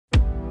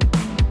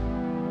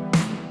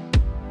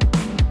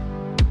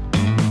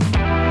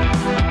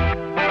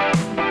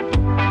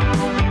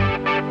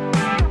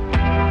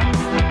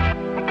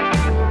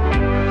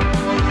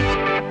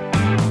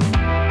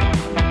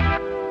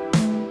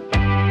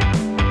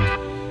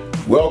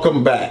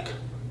Welcome back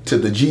to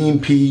the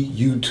G&P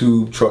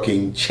YouTube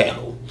trucking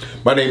channel.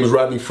 My name is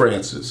Rodney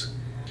Francis.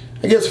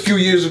 I guess a few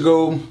years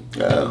ago,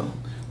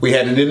 we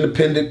had an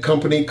independent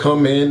company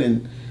come in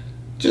and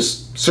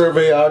just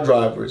survey our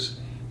drivers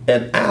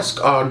and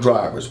ask our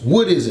drivers,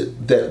 what is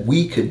it that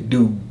we could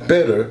do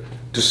better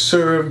to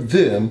serve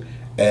them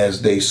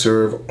as they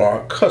serve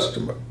our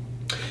customer?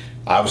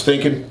 I was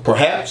thinking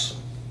perhaps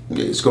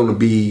it's going to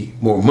be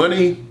more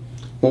money,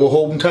 more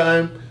holding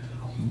time,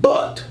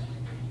 but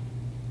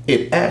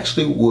it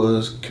actually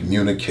was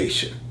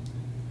communication.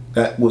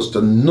 That was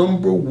the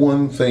number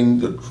one thing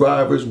the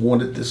drivers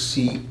wanted to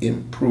see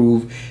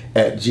improve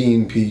at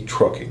G&P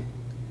Trucking.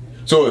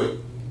 So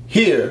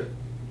here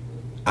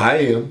I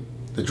am,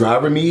 the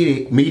driver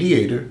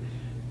mediator,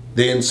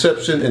 the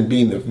inception and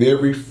being the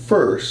very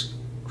first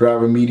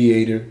driver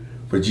mediator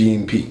for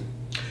G&P.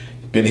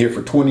 Been here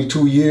for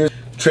 22 years.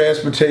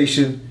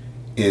 Transportation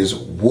is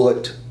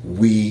what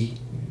we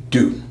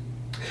do.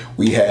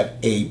 We have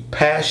a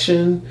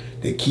passion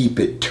to keep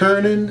it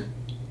turning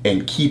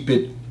and keep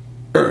it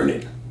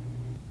earning.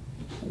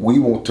 We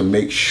want to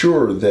make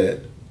sure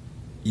that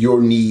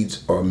your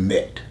needs are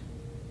met.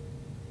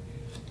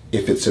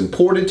 If it's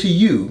important to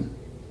you,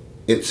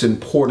 it's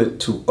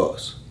important to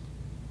us.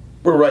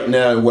 We're right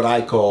now in what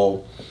I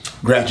call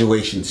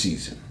graduation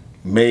season,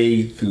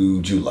 May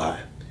through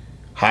July.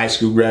 High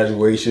school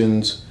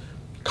graduations,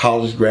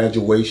 college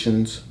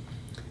graduations,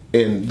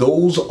 and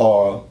those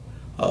are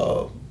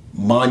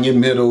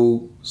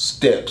monumental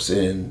steps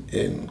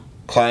and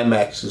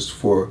climaxes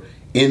for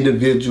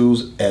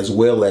individuals as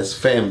well as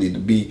family. To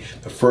be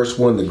the first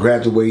one to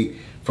graduate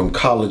from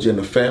college in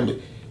the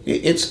family,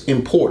 it's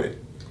important.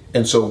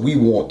 And so we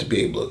want to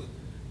be able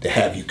to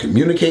have you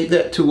communicate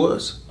that to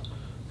us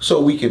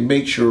so we can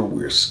make sure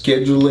we're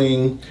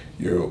scheduling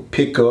your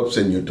pickups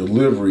and your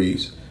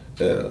deliveries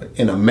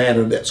in a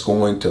manner that's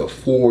going to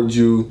afford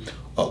you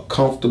a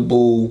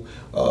comfortable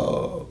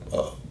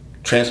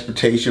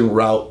transportation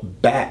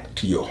route back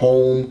to your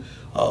home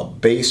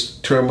base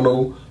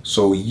terminal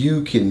so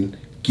you can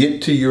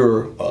get to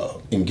your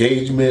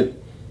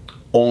engagement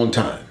on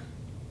time.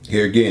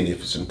 Here again,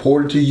 if it's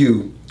important to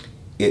you,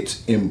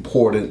 it's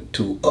important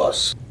to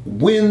us.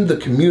 When the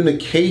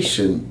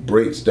communication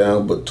breaks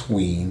down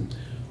between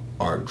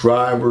our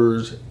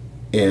drivers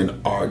and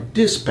our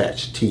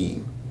dispatch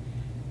team,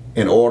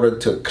 in order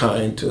to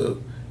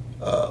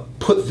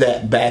put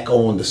that back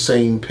on the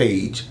same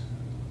page,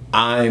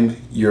 I'm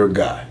your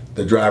guy,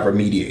 the driver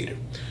mediator.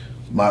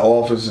 My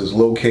office is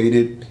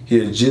located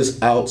here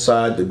just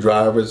outside the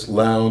driver's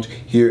lounge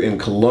here in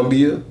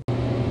Columbia.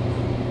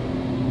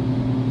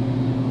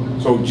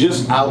 So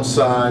just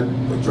outside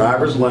the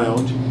driver's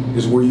lounge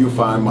is where you'll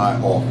find my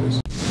office.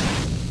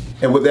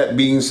 And with that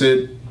being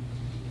said,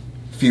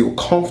 feel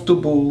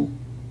comfortable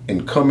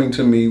in coming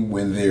to me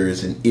when there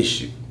is an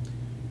issue.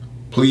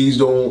 Please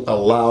don't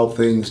allow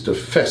things to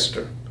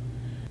fester.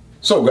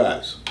 So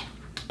guys,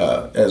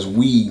 as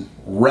we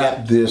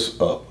wrap this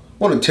up, I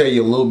want to tell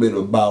you a little bit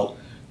about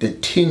the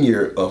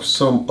tenure of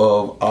some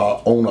of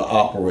our owner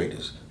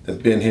operators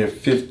that've been here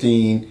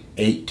 15,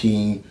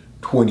 18,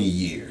 20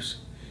 years.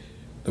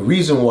 The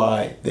reason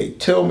why they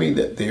tell me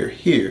that they're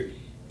here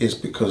is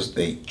because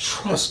they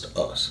trust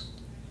us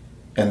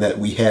and that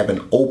we have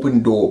an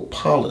open door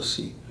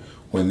policy.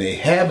 When they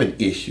have an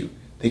issue,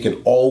 they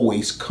can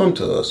always come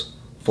to us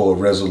for a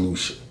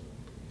resolution.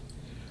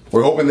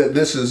 We're hoping that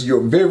this is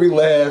your very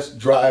last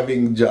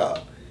driving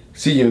job.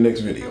 See you in the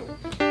next video.